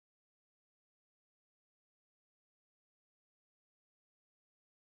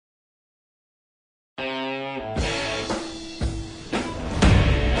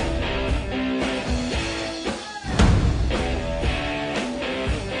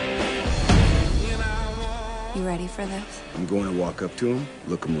ready for this? I'm going to walk up to him,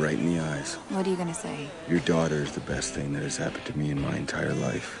 look him right in the eyes. What are you gonna say? Your daughter is the best thing that has happened to me in my entire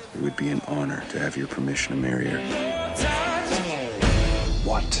life. It would be an honor to have your permission to marry her.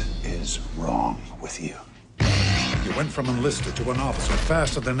 What is wrong with you? You went from enlisted to an officer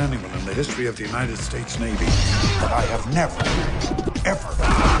faster than anyone in the history of the United States Navy. But I have never,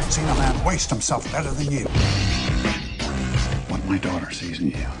 ever seen a man waste himself better than you. What my daughter sees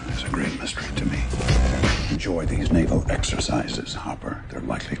in you is a great mystery to me. Enjoy these naval exercises, Hopper. They're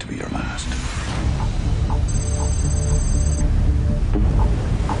likely to be your last.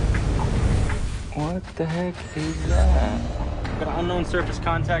 What the heck is that? Got unknown surface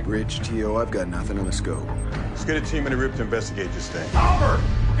contact. Bridge, T.O., I've got nothing on the scope. Let's get a team in the rip to investigate this thing. Hopper,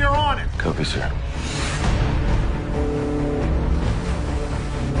 you're on it. Copy, sir.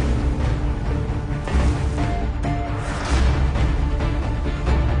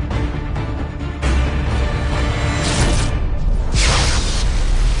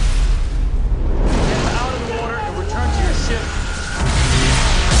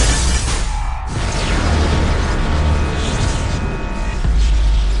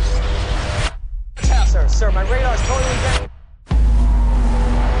 Sir, my radar's totally down.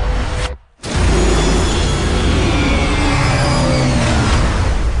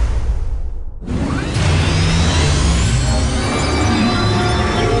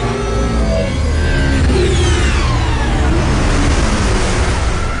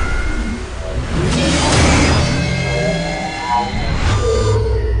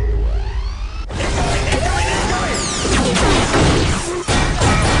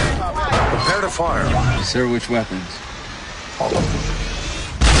 Prepare to fire. Sir, which weapons? All of them.